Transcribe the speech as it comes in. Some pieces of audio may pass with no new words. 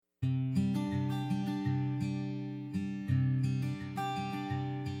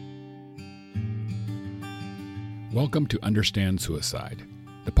Welcome to Understand Suicide,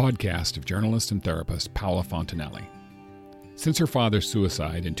 the podcast of journalist and therapist Paola Fontanelli. Since her father's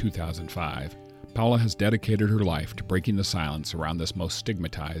suicide in 2005, Paola has dedicated her life to breaking the silence around this most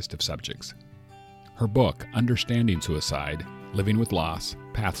stigmatized of subjects. Her book, Understanding Suicide, Living with Loss,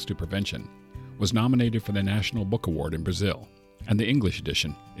 Paths to Prevention, was nominated for the National Book Award in Brazil, and the English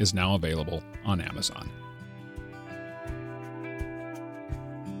edition is now available on Amazon.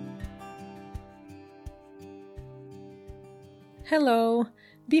 Hello.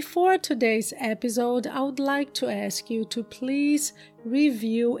 Before today's episode, I would like to ask you to please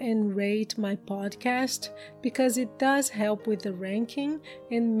review and rate my podcast because it does help with the ranking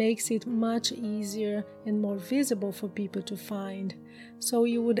and makes it much easier and more visible for people to find. So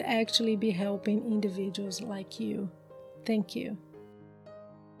you would actually be helping individuals like you. Thank you.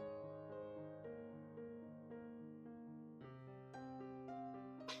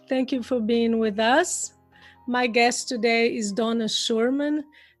 Thank you for being with us. My guest today is Donna Schuurman.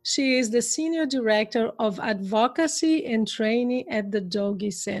 She is the Senior Director of Advocacy and Training at the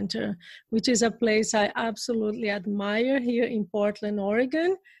Doggy Center, which is a place I absolutely admire here in Portland,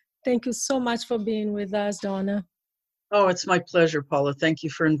 Oregon. Thank you so much for being with us, Donna. Oh, it's my pleasure, Paula. Thank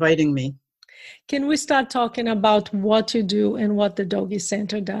you for inviting me. Can we start talking about what you do and what the Doggy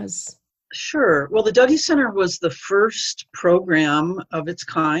Center does? Sure. Well, the Doggy Center was the first program of its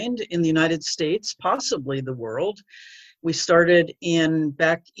kind in the United States, possibly the world. We started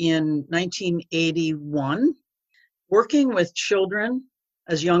back in 1981, working with children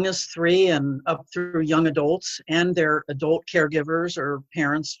as young as 3 and up through young adults and their adult caregivers or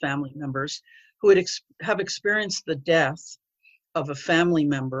parents, family members who would have experienced the death of a family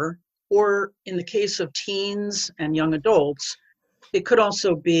member, or in the case of teens and young adults, it could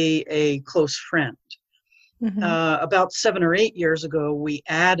also be a close friend. Mm-hmm. About 7 or 8 years ago, we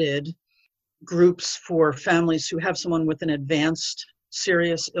added groups for families who have someone with an advanced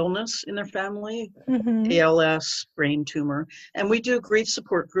serious illness in their family, mm-hmm. ALS, brain tumor. And we do grief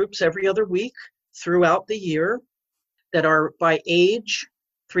support groups every other week throughout the year that are by age,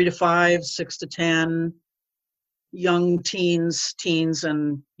 3 to 5, 6 to 10, young teens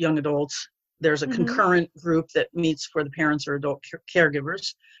and young adults. There's a mm-hmm. concurrent group that meets for the parents or adult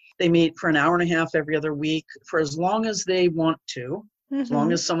caregivers. They meet for an hour and a half every other week for as long as they want to, mm-hmm. as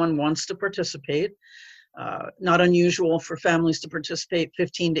long as someone wants to participate. Not unusual for families to participate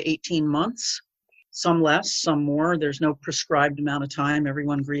 15 to 18 months, some less, some more. There's no prescribed amount of time.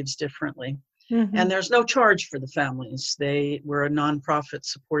 Everyone grieves differently. Mm-hmm. And there's no charge for the families. We're a nonprofit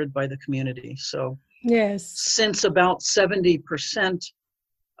supported by the community. So yes, since about 70%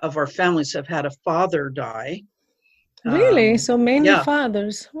 of our families have had a father die. Really? So mainly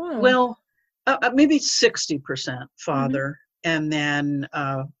fathers? Wow. Well, maybe 60% father, mm-hmm. and then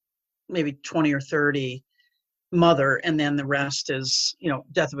maybe 20 or 30 mother, and then the rest is,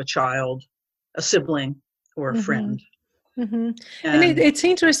 death of a child, a sibling, or a mm-hmm. friend. Mm-hmm. And it's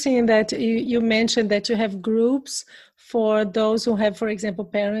interesting that you mentioned that you have groups for those who have, for example,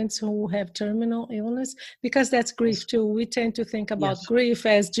 parents who have terminal illness, because that's grief too. We tend to think about yes. grief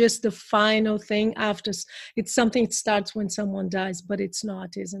as just the final thing after. It's something that starts when someone dies, but it's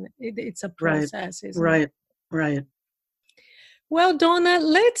not, isn't it? It's a process, isn't it? Right. Well, Donna,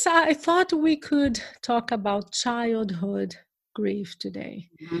 I thought we could talk about childhood grief today,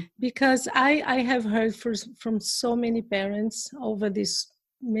 mm-hmm. because I have heard from so many parents over these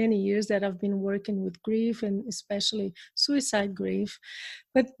many years that I've been working with grief and especially suicide grief,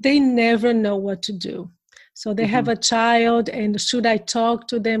 but they never know what to do. So they mm-hmm. have a child, and should I talk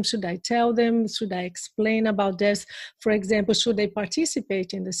to them? Should I tell them? Should I explain about this? For example, should they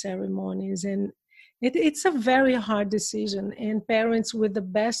participate in the ceremonies? And it's a very hard decision, and parents with the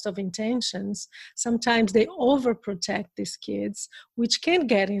best of intentions, sometimes they overprotect these kids, which can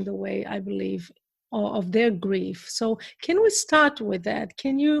get in the way, I believe, of their grief. So can we start with that?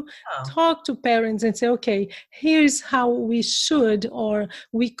 Can you talk to parents and say, okay, here's how we should or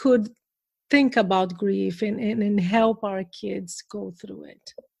we could think about grief and help our kids go through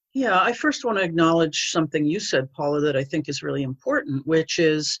it? Yeah, I first want to acknowledge something you said, Paula, that I think is really important, which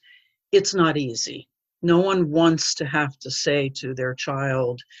is it's not easy. No one wants to have to say to their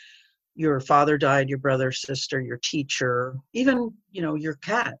child, your father died, your brother, sister, your teacher, even, your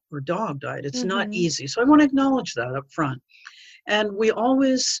cat or dog died. It's mm-hmm. not easy. So I want to acknowledge that up front. And we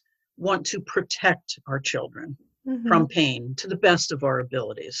always want to protect our children mm-hmm. from pain to the best of our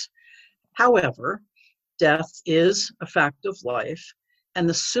abilities. However, death is a fact of life. And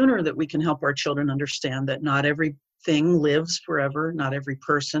the sooner that we can help our children understand that not everything lives forever, not every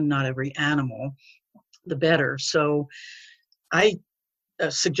person, not every animal, the better. So I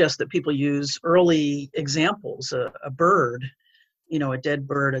suggest that people use early examples, a bird, a dead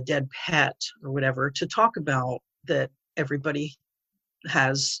bird, a dead pet, or whatever, to talk about that everybody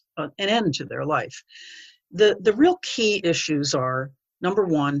has an end to their life. The real key issues are, number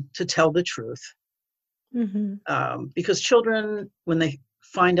one, to tell the truth. Because children, when they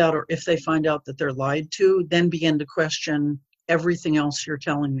find out, or if they find out that they're lied to, then begin to question everything else you're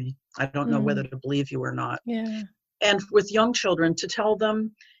telling me. I don't know whether to believe you or not. Yeah. And with young children, to tell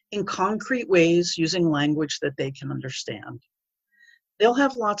them in concrete ways using language that they can understand. They'll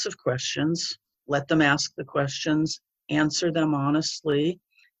have lots of questions. Let them ask the questions, answer them honestly.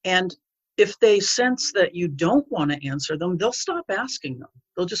 And if they sense that you don't want to answer them, they'll stop asking them.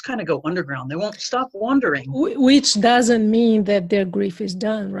 They'll just kind of go underground. They won't stop wondering. Which doesn't mean that their grief is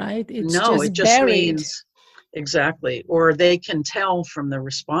done, right? It's No, it just buried. means, exactly. Or they can tell from the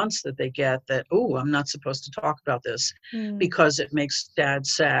response that they get that, oh, I'm not supposed to talk about this because it makes dad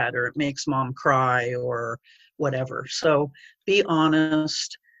sad, or it makes mom cry, or whatever. So be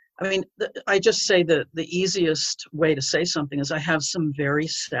honest. I mean, I just say that the easiest way to say something is, I have some very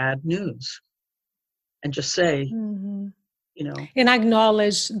sad news. And just say, and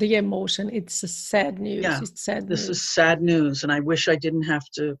acknowledge the emotion. It's a sad news. Yeah, it's sad this news. is sad news, and I wish I didn't have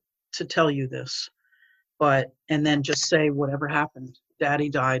to tell you this. And then just say whatever happened. Daddy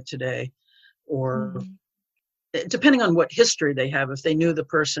died today. Or depending on what history they have, if they knew the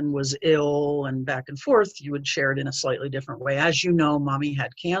person was ill and back and forth, you would share it in a slightly different way. As you know, mommy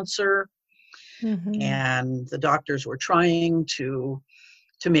had cancer, and the doctors were trying to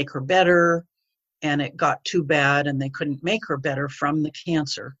make her better, and it got too bad, and they couldn't make her better from the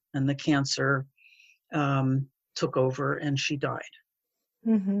cancer, and the cancer took over, and she died.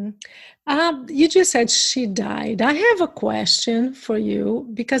 You just said she died. I have a question for you,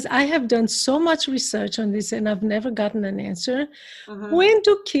 because I have done so much research on this and I've never gotten an answer. When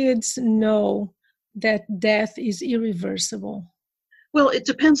do kids know that death is irreversible? Well, it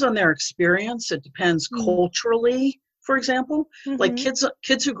depends on their experience. It depends culturally, for example. Like kids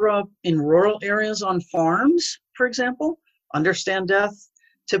who grow up in rural areas on farms, for example, understand death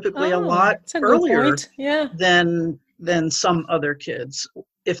typically a lot earlier than some other kids,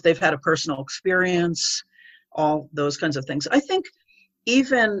 if they've had a personal experience, all those kinds of things. I think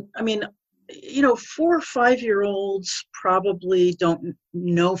even, 4 or 5-year-olds probably don't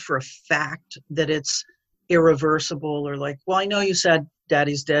know for a fact that it's irreversible, or like, well, I know you said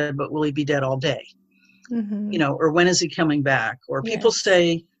daddy's dead, but will he be dead all day? Or when is he coming back? Or people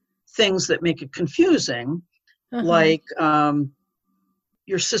say things that make it confusing, like,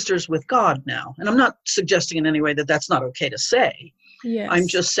 your sister's with God now. And I'm not suggesting in any way that that's not okay to say. I'm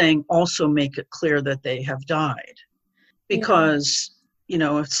just saying, also make it clear that they have died. Because,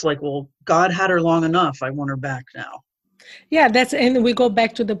 it's like, well, God had her long enough. I want her back now. Yeah, and we go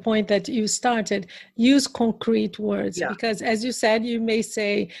back to the point that you started. Use concrete words, because as you said, you may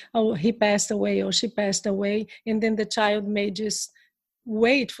say, oh, he passed away or she passed away. And then the child may just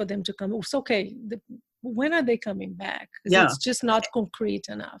wait for them to come. It's okay. When are they coming back? Because it's just not concrete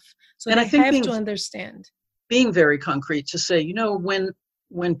enough. So and they have to understand. Being very concrete to say,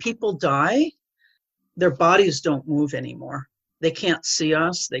 when people die, their bodies don't move anymore. They can't see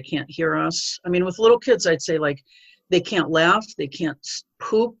us. They can't hear us. I mean, with little kids, I'd say, like, they can't laugh. They can't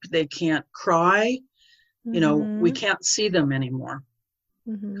poop. They can't cry. We can't see them anymore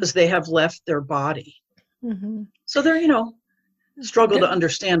because they have left their body. So they're, struggle to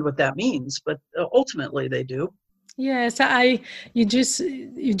understand what that means, but ultimately they do. Yes, you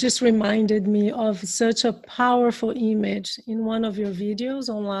just reminded me of such a powerful image in one of your videos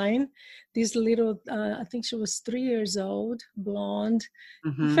online. This little, I think she was 3 years old, blonde,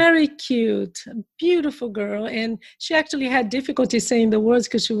 very cute, beautiful girl. And she actually had difficulty saying the words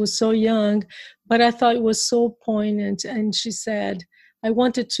because she was so young, but I thought it was so poignant. And she said, I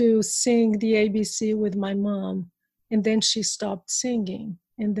wanted to sing the ABC with my mom. And then she stopped singing,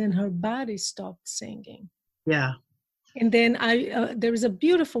 and then her body stopped singing. Yeah. And then there is a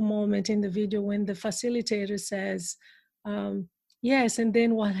beautiful moment in the video when the facilitator says, yes, and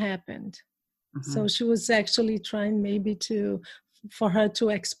then what happened? So she was actually trying maybe for her to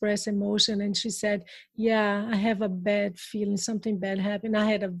express emotion. And she said, yeah, I have a bad feeling, something bad happened. I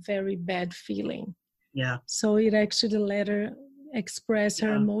had a very bad feeling. Yeah. So it actually let her express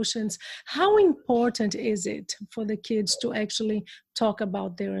her emotions. How important is it for the kids to actually talk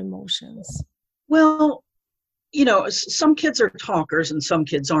about their emotions? Well, some kids are talkers and some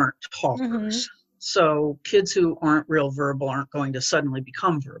kids aren't talkers. So kids who aren't real verbal aren't going to suddenly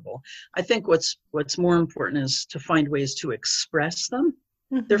become verbal. I think what's more important is to find ways to express them.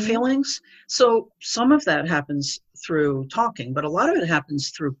 their feelings. So some of that happens through talking, but a lot of it happens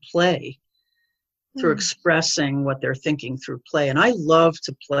through play, through expressing what they're thinking through play. And I love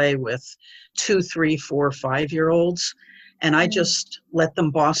to play with 2, 3, 4, 5-year-olds. And I just let them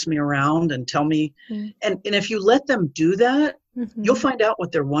boss me around and tell me. And if you let them do that, you'll find out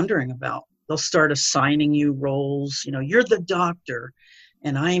what they're wondering about. They'll start assigning you roles. You know, you're the doctor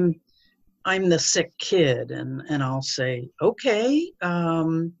and I'm the sick kid. And I'll say, okay.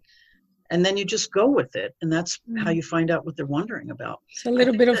 And then you just go with it. And that's how you find out what they're wondering about. It's a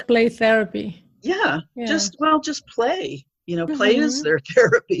little bit of play therapy. Yeah. Just play. You know, play is their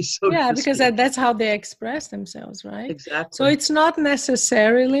therapy. So because that's how they express themselves, right? Exactly. So it's not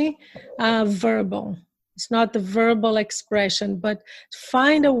necessarily verbal. It's not the verbal expression, but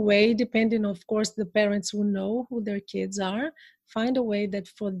find a way, depending, of course, the parents will know who their kids are. Find a way that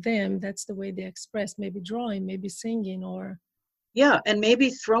for them, that's the way they express. Maybe drawing, maybe singing, or and maybe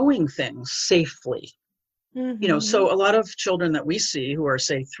throwing things safely. You know, so a lot of children that we see who are,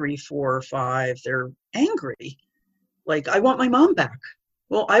 say, 3, 4, or 5, they're angry. Like, I want my mom back.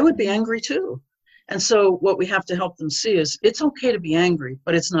 Well, I would be angry too. And so what we have to help them see is it's okay to be angry,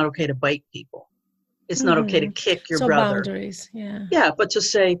 but it's not okay to bite people. It's not okay to kick your brother. Boundaries, Yeah, but to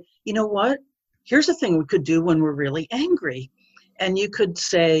say, you know what? Here's a thing we could do when we're really angry. And you could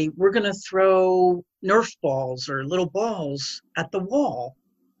say, we're going to throw Nerf balls or little balls at the wall.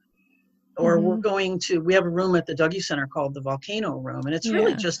 Or we have a room at the Dougie Center called the Volcano Room. And it's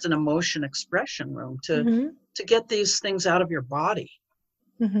really just an emotion expression room to get these things out of your body.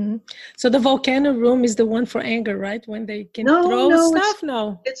 So the Volcano Room is the one for anger, right? When they can throw stuff?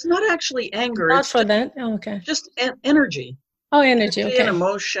 No. It's not actually anger. Not it's for that? Oh, okay. Just energy. Oh, energy, okay. And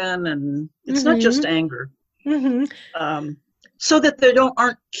emotion. And it's not just anger. So that they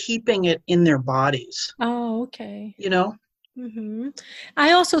aren't keeping it in their bodies. Oh, okay. You know?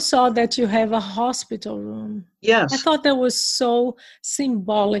 I also saw that you have a hospital room. Yes. I thought that was so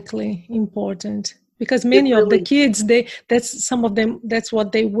symbolically important because many of the kids, that's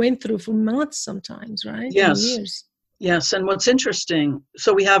what they went through for months sometimes, right? Yes. Years. Yes. And what's interesting,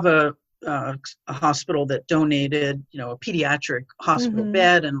 so we have a hospital that donated, you know, a pediatric hospital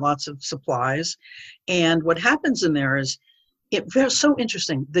bed and lots of supplies. And what happens in there is, it's so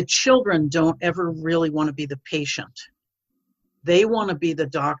interesting. The children don't ever really want to be the patient. They want to be the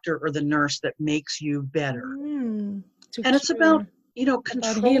doctor or the nurse that makes you better. And it's about, you know,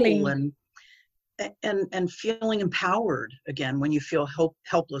 control and feeling empowered again when you feel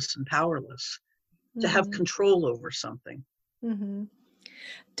helpless and powerless, to have control over something.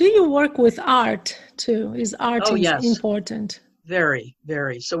 Do you work with art too? Is art important? Very,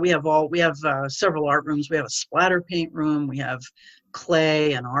 very. So we have several art rooms. We have a splatter paint room. We have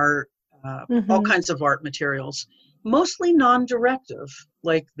clay and art, all kinds of art materials. Mostly non-directive,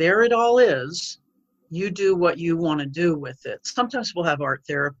 like there it all is. You do what you want to do with it. Sometimes we'll have art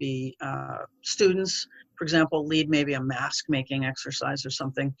therapy students, for example, lead maybe a mask making exercise or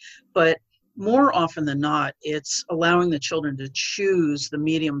something. But more often than not, it's allowing the children to choose the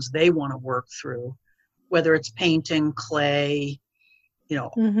mediums they want to work through, whether it's painting, clay, you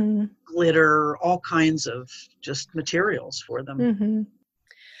know, glitter, all kinds of just materials for them.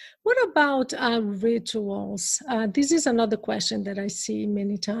 What about rituals? This is another question that I see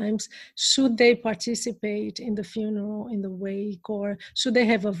many times. Should they participate in the funeral, in the wake, or should they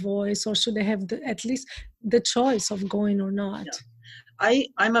have a voice, or should they have at least the choice of going or not? Yeah.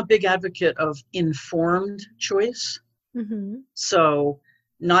 I'm a big advocate of informed choice. So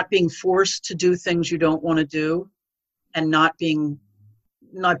not being forced to do things you don't want to do, and not being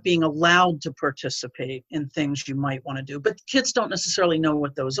allowed to participate in things you might want to do. But kids don't necessarily know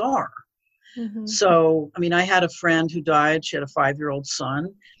what those are. So, I mean, I had a friend who died. She had a 5-year-old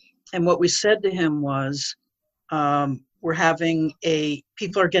son. And what we said to him was,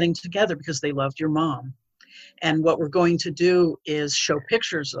 people are getting together because they loved your mom. And what we're going to do is show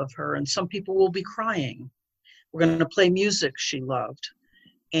pictures of her. And some people will be crying. We're going to play music she loved.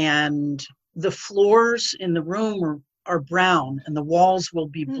 And the floors in the room are brown and the walls will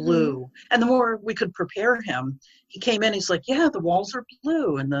be blue. And the more we could prepare him, he came in, he's like, yeah, the walls are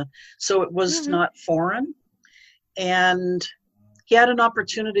blue. So it was not foreign. And he had an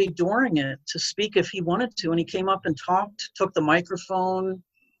opportunity during it to speak if he wanted to. And he came up and talked, took the microphone.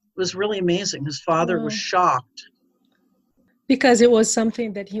 It was really amazing. His father was shocked. Because it was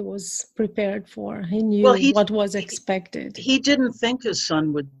something that he was prepared for. He knew what was expected. He didn't think his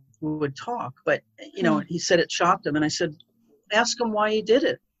son would talk, but you know, he said it shocked him. And I said, ask him why he did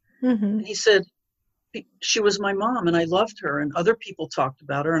it. And he said, she was my mom and I loved her, and other people talked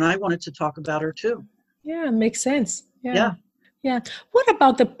about her and I wanted to talk about her too. Yeah, makes sense. Yeah. Yeah. What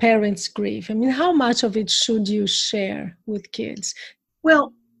about the parents' grief? I mean, how much of it should you share with kids?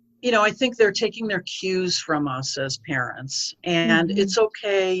 Well, I think they're taking their cues from us as parents, and Mm-hmm. it's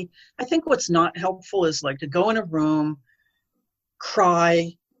okay. I think what's not helpful is like to go in a room,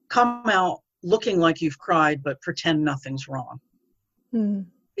 cry, come out looking like you've cried, but pretend nothing's wrong.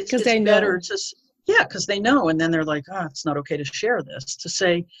 Because It's they better know. to, yeah, because they know, and then they're like, it's not okay to share this. To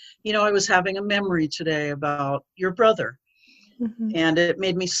say, I was having a memory today about your brother, Mm-hmm. and it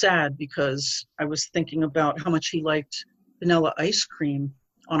made me sad because I was thinking about how much he liked vanilla ice cream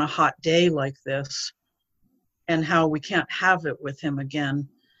on a hot day like this, and how we can't have it with him again.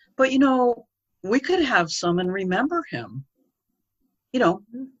 But we could have some and remember him. Do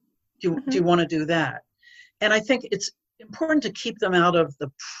you want to do that? And I think it's important to keep them out of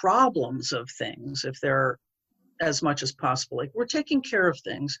the problems of things if they're as much as possible. Like, we're taking care of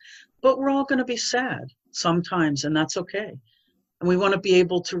things, but we're all going to be sad sometimes, and that's okay. And we want to be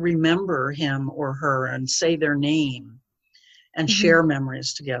able to remember him or her and say their name and Mm-hmm. share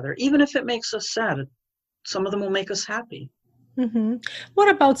memories together, even if it makes us sad. Some of them will make us happy. Mm-hmm. What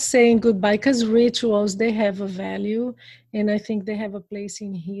about saying goodbye? Because rituals, they have a value, and I think they have a place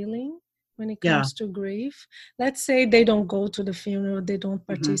in healing when it Yeah. comes to grief. Let's say they don't go to the funeral, they don't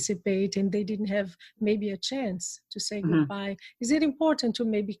Mm-hmm. participate, and they didn't have maybe a chance to say Mm-hmm. goodbye. Is it important to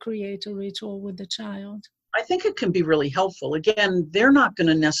maybe create a ritual with the child? I think it can be really helpful. Again, they're not going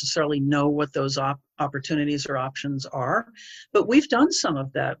to necessarily know what those opportunities or options are, but we've done some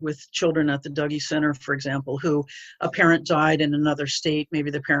of that with children at the Dougie Center, for example, who a parent died in another state. Maybe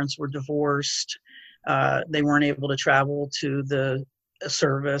the parents were divorced. They weren't able to travel to the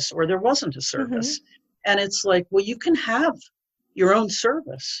service, or there wasn't a service. Mm-hmm. And it's like, well, you can have your own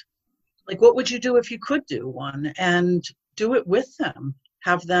service. Like, what would you do if you could do one? And do it with them.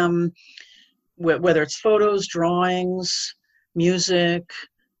 Have them, whether it's photos, drawings, music.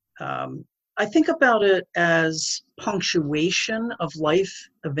 I think about it as punctuation of life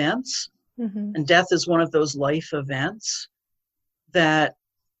events, Mm-hmm. and death is one of those life events that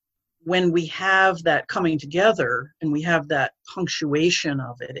when we have that coming together and we have that punctuation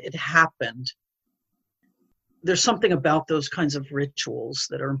of it, it happened. There's something about those kinds of rituals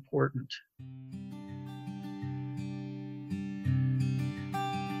that are important.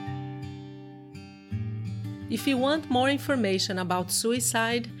 If you want more information about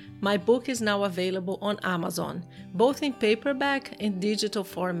suicide, my book is now available on Amazon, both in paperback and digital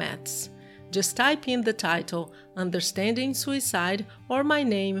formats. Just type in the title, Understanding Suicide, or my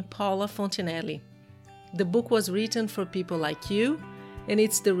name, Paula Fontinelli. The book was written for people like you, and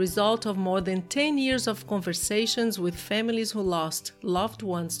it's the result of more than 10 years of conversations with families who lost loved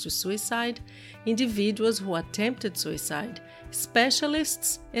ones to suicide, individuals who attempted suicide,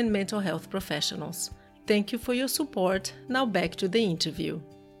 specialists, and mental health professionals. Thank you for your support. Now back to the interview.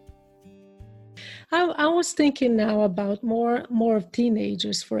 I was thinking now about more of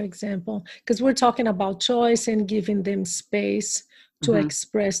teenagers, for example, because we're talking about choice and giving them space to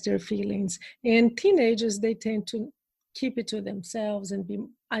express their feelings. And teenagers, they tend to keep it to themselves and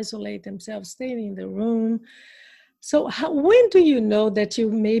isolate themselves, staying in the room. So when do you know that you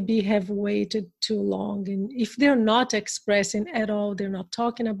maybe have waited too long? And if they're not expressing at all, they're not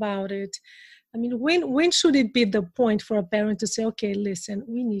talking about it, I mean, when should it be the point for a parent to say, okay, listen,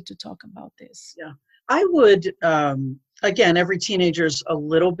 we need to talk about this? Yeah, I would, again, every teenager is a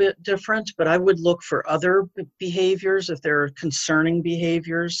little bit different, but I would look for other behaviors if there are concerning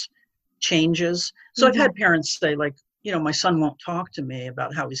behaviors, changes. So I've had parents say, like, my son won't talk to me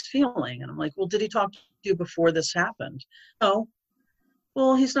about how he's feeling. And I'm like, well, did he talk to you before this happened? No.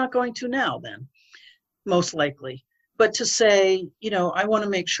 Well, he's not going to now then, most likely. But to say, I want to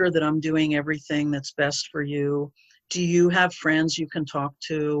make sure that I'm doing everything that's best for you. Do you have friends you can talk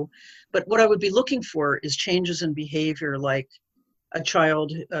to? But what I would be looking for is changes in behavior, like a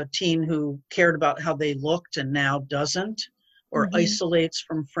teen who cared about how they looked and now doesn't, or isolates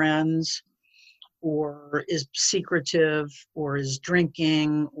from friends, or is secretive, or is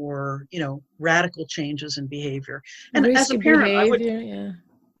drinking, or, radical changes in behavior. And as Risky a parent, behavior,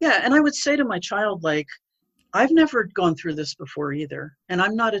 and I would say to my child, like, I've never gone through this before either, and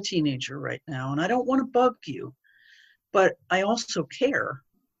I'm not a teenager right now, and I don't want to bug you, but I also care.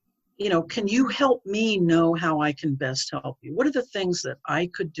 Can you help me know how I can best help you? What are the things that I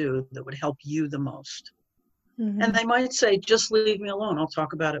could do that would help you the most? And they might say, just leave me alone. I'll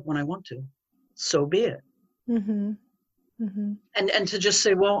talk about it when I want to. So be it. And to just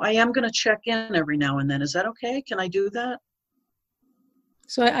say, well, I am going to check in every now and then. Is that okay? Can I do that?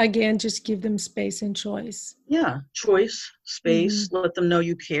 So again, just give them space and choice. Yeah, choice, space. Let them know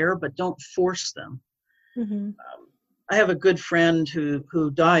you care, but don't force them. I have a good friend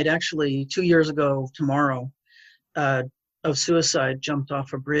who died actually 2 years ago tomorrow, of suicide, jumped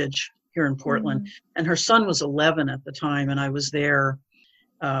off a bridge here in Portland. And her son was 11 at the time, and I was there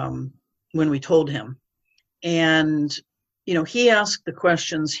when we told him. And, he asked the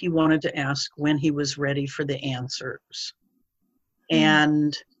questions he wanted to ask when he was ready for the answers.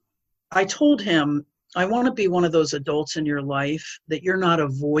 And I told him, I want to be one of those adults in your life that you're not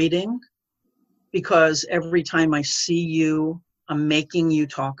avoiding, because every time I see you, I'm making you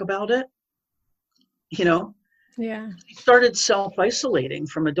talk about it. Yeah. He started self-isolating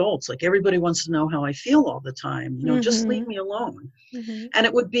from adults. Like, everybody wants to know how I feel all the time. Just leave me alone. And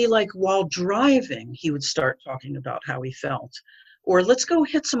it would be like, while driving, he would start talking about how he felt. Or, let's go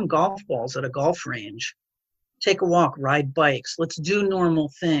hit some golf balls at a golf range, take a walk, ride bikes. Let's do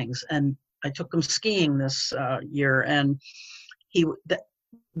normal things. And I took him skiing this year, and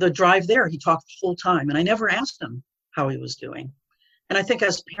the drive there, he talked the whole time, and I never asked him how he was doing. And I think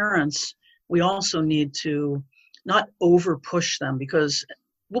as parents, we also need to not over push them, because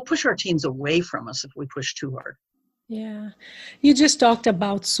we'll push our teens away from us if we push too hard. Yeah. You just talked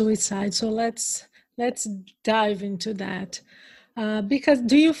about suicide, so let's dive into that. Because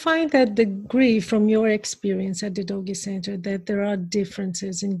do you find that the grief, from your experience at the Doggy Center, that there are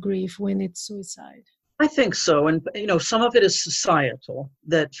differences in grief when it's suicide? I think so. And, some of it is societal,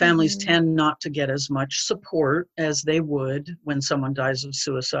 that families tend not to get as much support as they would when someone dies of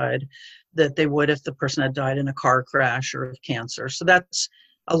suicide, that they would if the person had died in a car crash or of cancer. So that's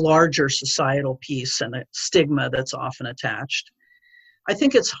a larger societal piece and a stigma that's often attached. I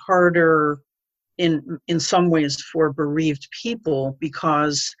think it's harder in some ways for bereaved people,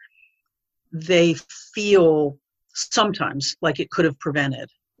 because they feel sometimes like it could have prevented.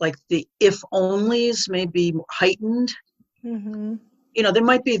 Like, the if-onlys may be heightened. They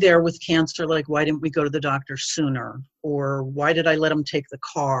might be there with cancer, like, why didn't we go to the doctor sooner? Or why did I let them take the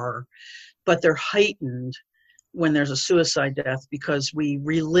car? But they're heightened when there's a suicide death, because we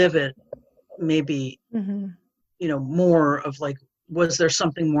relive it maybe, more of like, was there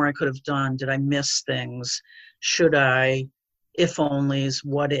something more I could have done? Did I miss things? Should I? If-onlys,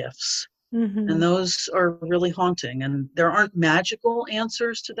 what ifs? And those are really haunting, and there aren't magical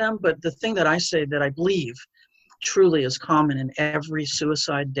answers to them. But the thing that I say that I believe truly is common in every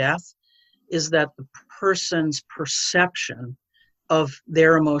suicide death is that the person's perception of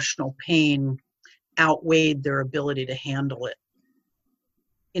their emotional pain outweighed their ability to handle it.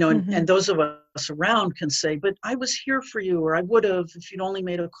 And those of us around can say, but I was here for you, or I would have if you'd only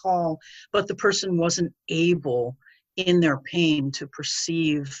made a call. But the person wasn't able in their pain to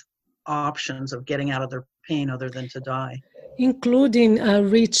perceive options of getting out of their pain other than to die. Including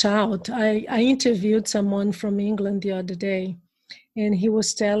reach out. I interviewed someone from England the other day, and he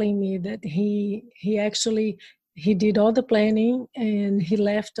was telling me that he did all the planning, and he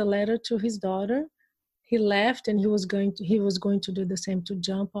left a letter to his daughter. He left, and he was going to do the same, to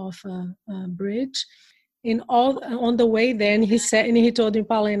jump off a bridge. And all on the way then, he said, and he told me,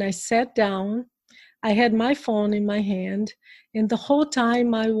 Pauline, I sat down, I had my phone in my hand, and the whole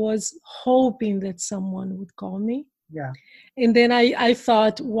time I was hoping that someone would call me. Yeah. And then I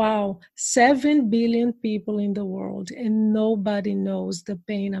thought, wow, 7 billion people in the world, and nobody knows the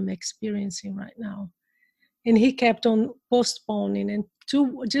pain I'm experiencing right now. And he kept on postponing and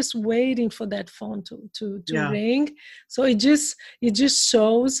just waiting for that phone to ring. So it just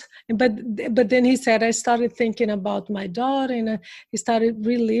shows. But then he said, I started thinking about my daughter, and he started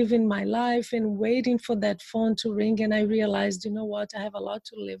reliving my life and waiting for that phone to ring. And I realized, you know what, I have a lot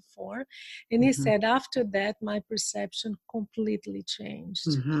to live for. And he said, after that, my perception completely changed.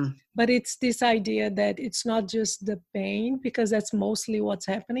 But it's this idea that it's not just the pain, because that's mostly what's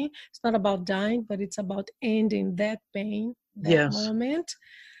happening. It's not about dying, but it's about ending that pain, that moment.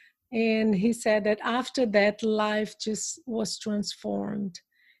 And he said that after that, life just was transformed,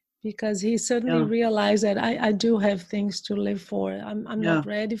 because he suddenly realized that I do have things to live for. I'm not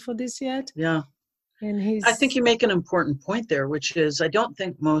ready for this yet. Yeah. And I think you make an important point there, which is, I don't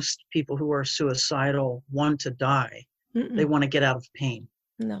think most people who are suicidal want to die. They want to get out of pain.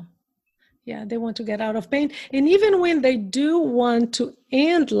 No. Yeah, they want to get out of pain. And even when they do want to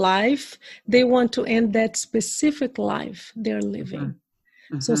end life, they want to end that specific life they're living.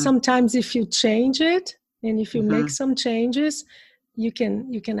 So sometimes if you change it, and if you make some changes, you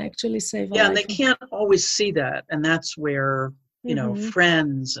can actually save a life. Yeah, and they can't always see that. And that's where,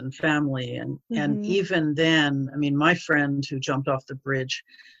 friends and family and even then, I mean, my friend who jumped off the bridge,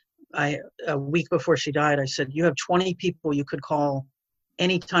 a week before she died, I said, you have 20 people you could call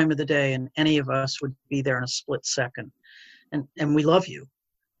any time of the day, and any of us would be there in a split second. And we love you.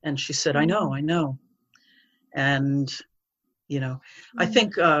 And she said, I know. And, I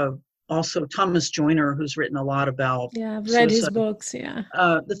think also Thomas Joyner, who's written a lot about Yeah, I've read his suicide. books. Yeah.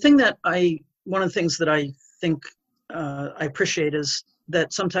 One of the things that I think I appreciate is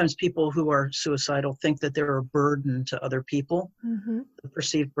that sometimes people who are suicidal think that they're a burden to other people, the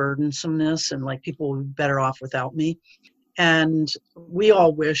perceived burdensomeness, and like people would be better off without me. And we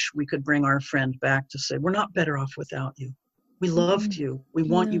all wish we could bring our friend back to say, we're not better off without you. We loved you. We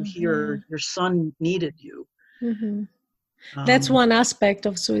want you here. Yeah. Your son needed you. That's one aspect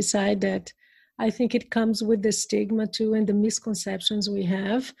of suicide that I think it comes with the stigma too, and the misconceptions we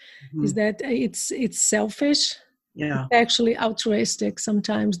have is that it's selfish. Yeah. It's actually altruistic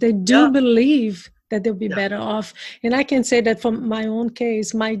sometimes. They do believe that they'll be better off. And I can say that from my own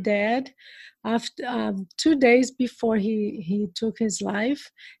case, my dad, after 2 days before he took his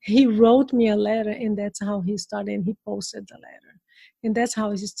life, he wrote me a letter, and that's how he started, and he posted the letter. And that's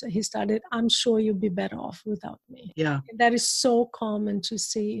how he started, I'm sure you'll be better off without me. Yeah. And that is so common to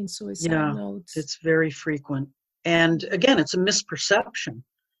see in suicide notes. It's very frequent. And again, it's a misperception.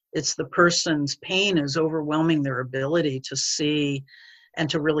 It's the person's pain is overwhelming their ability to see and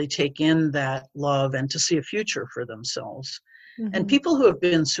to really take in that love and to see a future for themselves. And people who have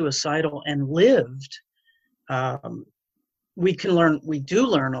been suicidal and lived, we do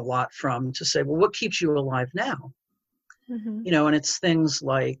learn a lot from, to say, well, what keeps you alive now? And it's things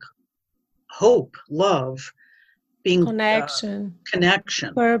like hope, love, being connection,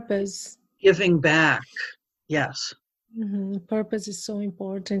 purpose, giving back. Yes. Purpose is so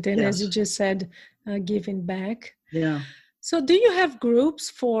important. And as you just said, giving back. Yeah. So do you have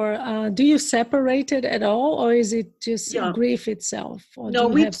groups do you separate it at all, or is it just grief itself? Or no,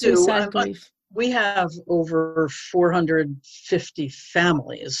 do you have suicide grief? We have over 450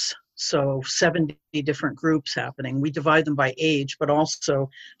 families. So 70 different groups happening. We divide them by age, but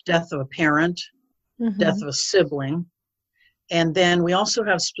also death of a parent, death of a sibling. And then we also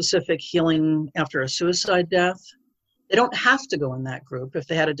have specific healing after a suicide death. They don't have to go in that group. If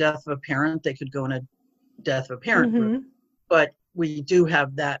they had a death of a parent, they could go in a death of a parent group. But we do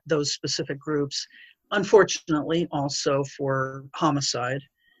have those specific groups, unfortunately, also for homicide,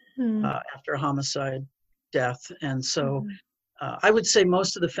 after a homicide death. And so I would say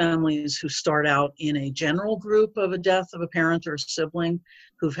most of the families who start out in a general group of a death of a parent or a sibling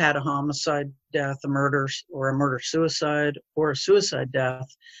who've had a homicide death, a murder-suicide, or a suicide death,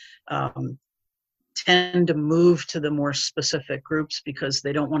 tend to move to the more specific groups because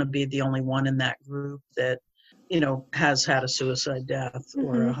they don't want to be the only one in that group that, has had a suicide death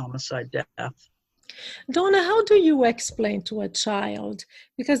or a homicide death. Donna, how do you explain to a child?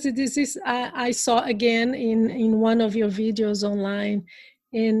 Because this is, I saw again in one of your videos online,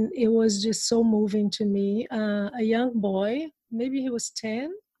 and it was just so moving to me. A young boy, maybe he was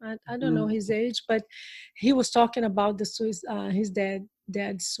 10, I don't know his age, but he was talking about his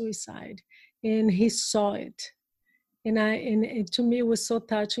dad's suicide, and he saw it. And to me, it was so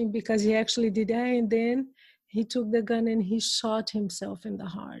touching because he actually did that, and then he took the gun and he shot himself in the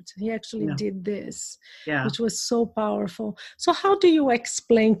heart. He actually did this, which was so powerful. So how do you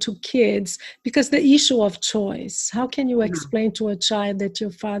explain to kids, because the issue of choice, how can you explain to a child that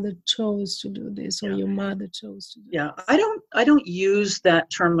your father chose to do this or your mother chose to do this? I don't use that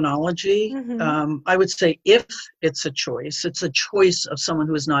terminology. I would say if it's a choice of someone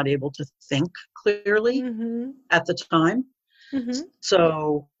who is not able to think clearly at the time.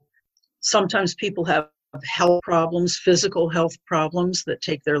 So sometimes people have health problems, physical health problems that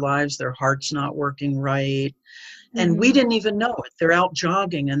take their lives, their heart's not working right. And we didn't even know it. They're out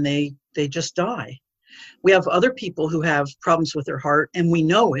jogging and they just die. We have other people who have problems with their heart and we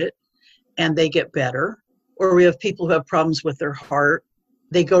know it and they get better. Or we have people who have problems with their heart.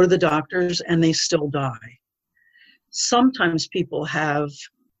 They go to the doctors and they still die. Sometimes people have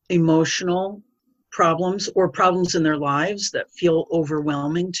emotional problems or problems in their lives that feel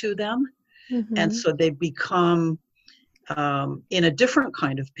overwhelming to them. And so they become in a different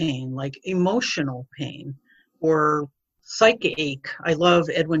kind of pain, like emotional pain or psychic. I love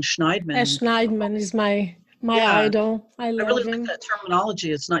Edwin Schneidman. Schneidman is my idol. I love really him. like that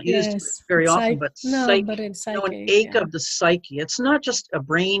terminology. It's not used very often, but it's psychic, an ache of the psyche. It's not just a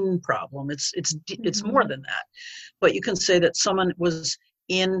brain problem. It's more than that. But you can say that someone was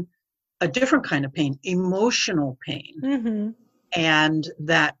in a different kind of pain, emotional pain. And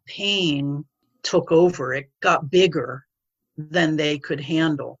that pain took over. It got bigger than they could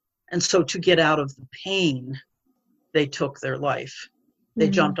handle. And so to get out of the pain, they took their life. They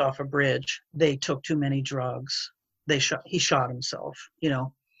jumped off a bridge. They took too many drugs. He shot himself,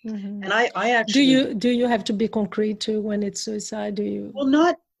 And I actually... Do you have to be concrete too when it's suicide? Well,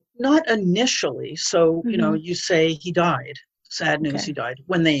 not not initially. So, you say he died. Sad news, Okay. he died.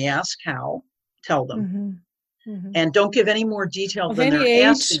 When they ask how, tell them. Mm-hmm. And don't give any more detail Of than any they're age,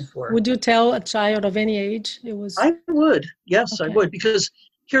 asking for. would you tell a child of any age? It was. I would. Yes, Okay. I would. Because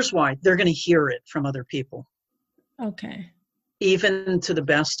here's why. They're going to hear it from other people. Okay. Even to the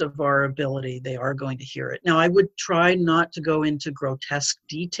best of our ability, they are going to hear it. Now, I would try not to go into grotesque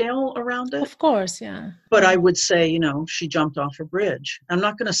detail around it. Of course, yeah. But I would say, she jumped off a bridge. I'm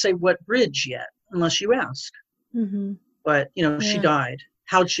not going to say what bridge yet, unless you ask. Mm-hmm. But, Yeah. she died.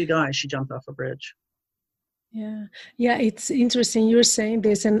 How'd she die? She jumped off a bridge. Yeah. Yeah, it's interesting you're saying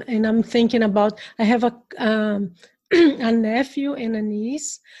this. And I'm thinking about, I have a nephew and a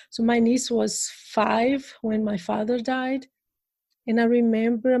niece. So my niece was 5 when my father died. And I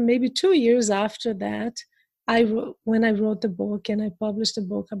remember maybe 2 years after that, when I wrote the book and I published a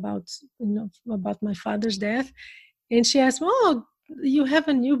book about my father's death, and she asked, "Oh, you have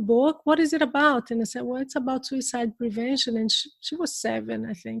a new book? What is it about?" And I said, "Well, it's about suicide prevention." And she was 7,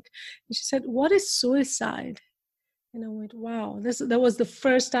 I think. And she said, "What is suicide?" And I went, wow, that was the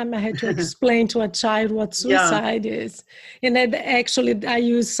first time I had to explain to a child what suicide is. And actually, I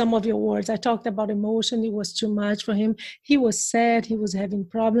used some of your words. I talked about emotion. It was too much for him. He was sad. He was having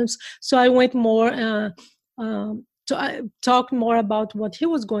problems. So I went more to talk more about what he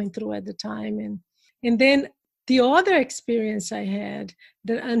was going through at the time. And then the other experience I had,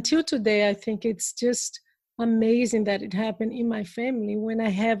 that until today, I think it's just amazing that it happened in my family when I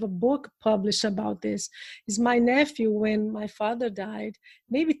have a book published about this, is my nephew. When my father died,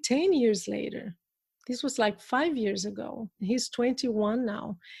 maybe 10 years later, this was like 5 years ago, he's 21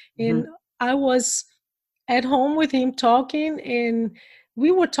 now. And I was at home with him talking, and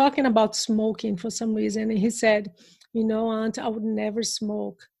we were talking about smoking for some reason. And he said, "Aunt, I would never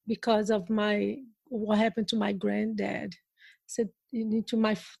smoke because of what happened to my granddad." I said, "You need to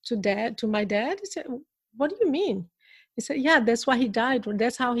my dad?" He said, "What do you mean?" He said, "Yeah, that's why he died. Or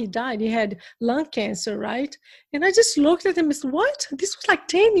that's how he died. He had lung cancer, right?" And I just looked at him and said, "What?" This was like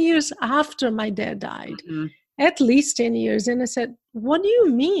 10 years after my dad died, at least 10 years. And I said, "What do you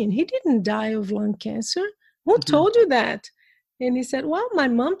mean? He didn't die of lung cancer. Who told you that?" And he said, "Well, my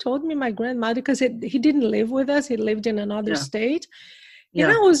mom told me, my grandmother, because he didn't live with us. He lived in another state."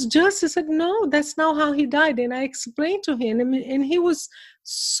 And I said, "No, that's not how he died." And I explained to him, and he was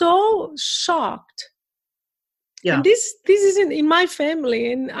so shocked. Yeah. And this isn't in my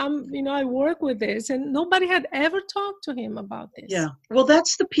family, and I work with this, and nobody had ever talked to him about this. Yeah. Well,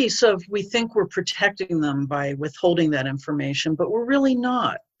 that's the piece of, we think we're protecting them by withholding that information, but we're really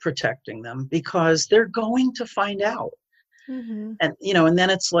not protecting them, because they're going to find out. And, and then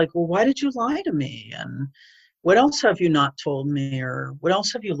it's like, well, why did you lie to me? And what else have you not told me? Or what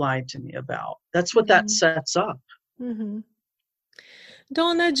else have you lied to me about? That's what that sets up.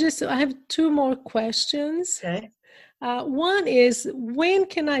 Donna, I have 2 more questions. Okay. One is, when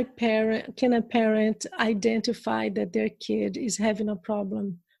can a parent identify that their kid is having a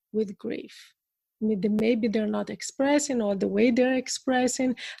problem with grief? Maybe they're not expressing, or the way they're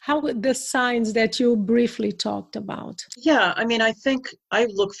expressing, how the signs that you briefly talked about. Yeah, I think I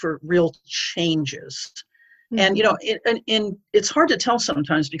look for real changes. And, it's hard to tell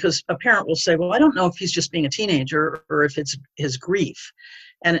sometimes, because a parent will say, well, I don't know if he's just being a teenager or if it's his grief.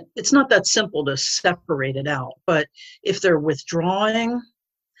 And it's not that simple to separate it out. But if they're withdrawing,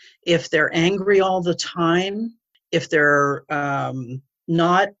 if they're angry all the time, if they're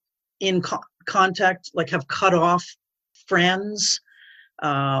not in contact, like have cut off friends,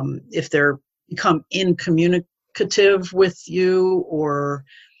 if they're become incommunicative with you, or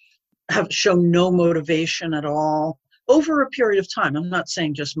have shown no motivation at all over a period of time. I'm not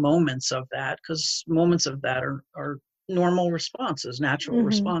saying just moments of that, because moments of that are normal responses, natural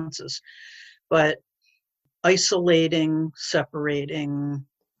responses. But isolating, separating.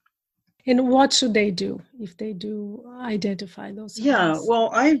 And what should they do if they do identify those signs? Yeah,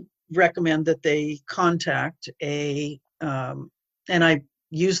 well, I recommend that they contact and I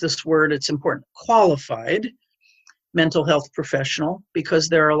use this word, it's important, qualified mental health professional, because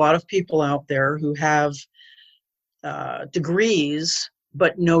there are a lot of people out there who have degrees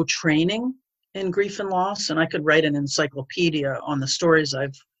but no training in grief and loss. And I could write an encyclopedia on the stories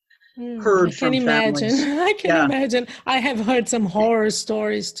I've heard from families. I can imagine. I have heard some horror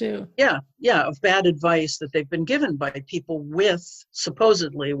stories too. Yeah, of bad advice that they've been given by people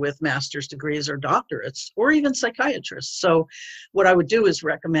supposedly with master's degrees or doctorates, or even psychiatrists. So what I would do is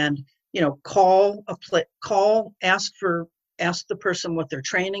recommend, ask the person what their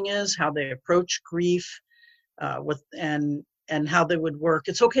training is, how they approach grief, and and how they would work.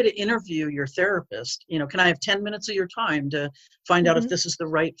 It's okay to interview your therapist. Can I have 10 minutes of your time to find out if this is the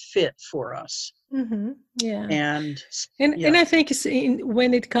right fit for us? Yeah. And I think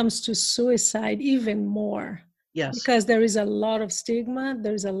when it comes to suicide, even more. Yes. Because there is a lot of stigma.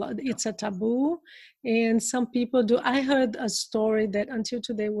 There's a lot. It's a taboo, and some people do. I heard a story that until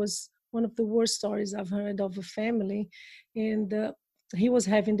today was one of the worst stories I've heard of a family, and he was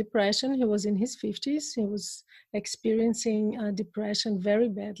having depression. He was in his 50s. He was experiencing depression very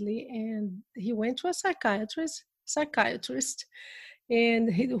badly, and he went to a psychiatrist,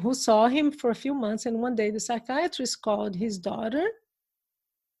 and who saw him for a few months. And one day the psychiatrist called his daughter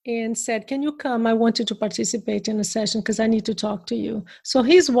and said, "Can you come? I want you to participate in a session because I need to talk to you." So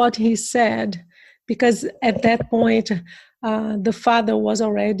here's what he said, because at that point, the father was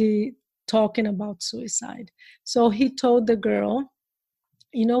already talking about suicide. So he told the girl,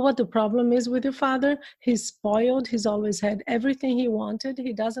 "You know what the problem is with your father? He's spoiled. He's always had everything he wanted.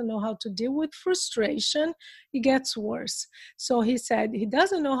 He doesn't know how to deal with frustration. It gets worse." So he said he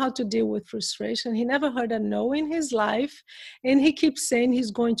doesn't know how to deal with frustration. He never heard a no in his life. And he keeps saying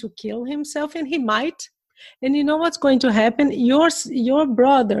he's going to kill himself, and he might. And you know what's going to happen? Your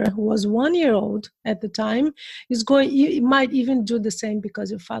brother, who was 1 year old at the time, you might even do the same because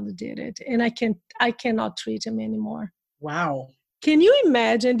your father did it. And I cannot treat him anymore. Wow. Can you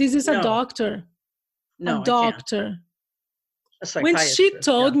imagine? This is No. a doctor. No, a doctor. A psychiatrist. When she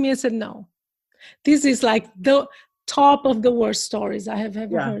told me, I said, no. This is like the top of the worst stories I have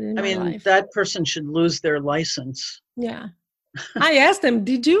ever heard in my life. That person should lose their license. Yeah. I asked them,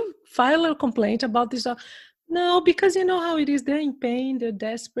 did you file a complaint about this? No, because you know how it is. They're in pain. They're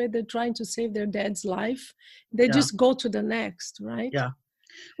desperate. They're trying to save their dad's life. They just go to the next, right? Yeah.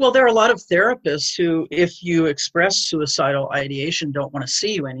 Well, there are a lot of therapists who, if you express suicidal ideation, don't want to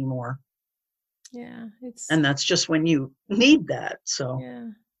see you anymore. Yeah. And that's just when you need that. So, yeah.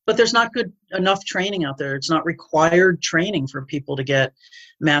 But there's not good enough training out there. It's not required training for people to get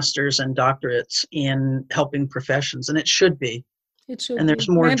masters and doctorates in helping professions. And it should be. It should be. And there's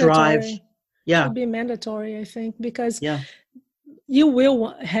more mandatory. drive. Yeah. It should be mandatory, I think, because you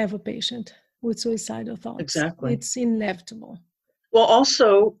will have a patient with suicidal thoughts. Exactly. It's inevitable. Well,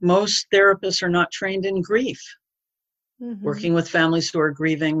 also, most therapists are not trained in grief, working with families who are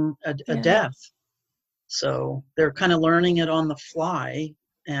grieving a death. So they're kind of learning it on the fly,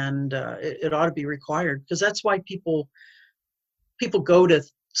 and it ought to be required, because that's why people go to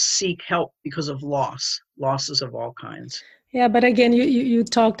seek help because of losses of all kinds. Yeah, but again, you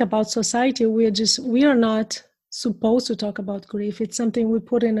talked about society. We are not supposed to talk about grief. It's something we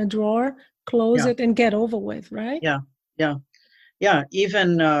put in a drawer, close it, and get over with, right? Yeah,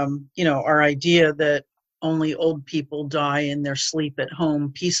 even, our idea that only old people die in their sleep at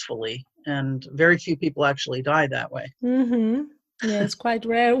home peacefully, and very few people actually die that way. Yeah, it's quite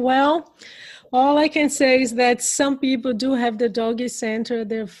rare. Well, all I can say is that some people do have the Doggy Center.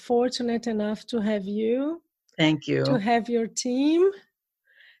 They're fortunate enough to have you. Thank you. To have your team.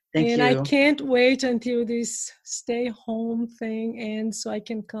 Thank you. And I can't wait until this stay home thing ends so I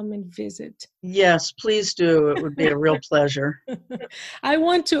can come and visit. Yes, please do. It would be a real pleasure. I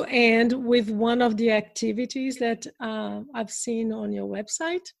want to end with one of the activities that I've seen on your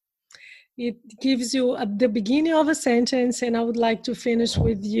website. It gives you at the beginning of a sentence, and I would like to finish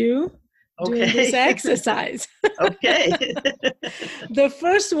with you doing this exercise. Okay. The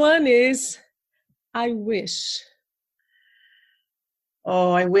first one is, I wish.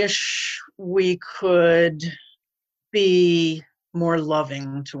 Oh, I wish we could be more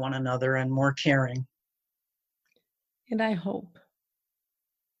loving to one another and more caring. And I hope.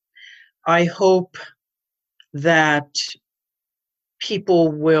 I hope that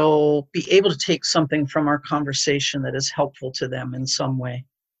people will be able to take something from our conversation that is helpful to them in some way.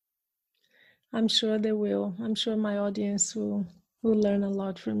 I'm sure they will. I'm sure my audience will learn a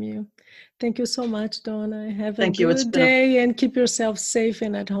lot from you. Thank you so much, Donna. Have a good day and keep yourself safe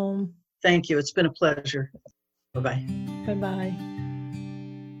and at home. Thank you. It's been a pleasure. Bye-bye. Bye-bye.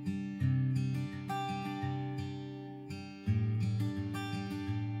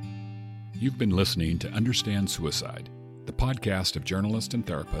 You've been listening to Understand Suicide, the podcast of journalist and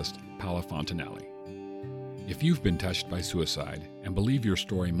therapist Paola Fontanelli. If you've been touched by suicide and believe your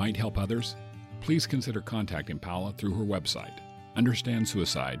story might help others, please consider contacting Paola through her website,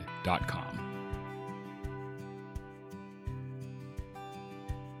 understandsuicide.com.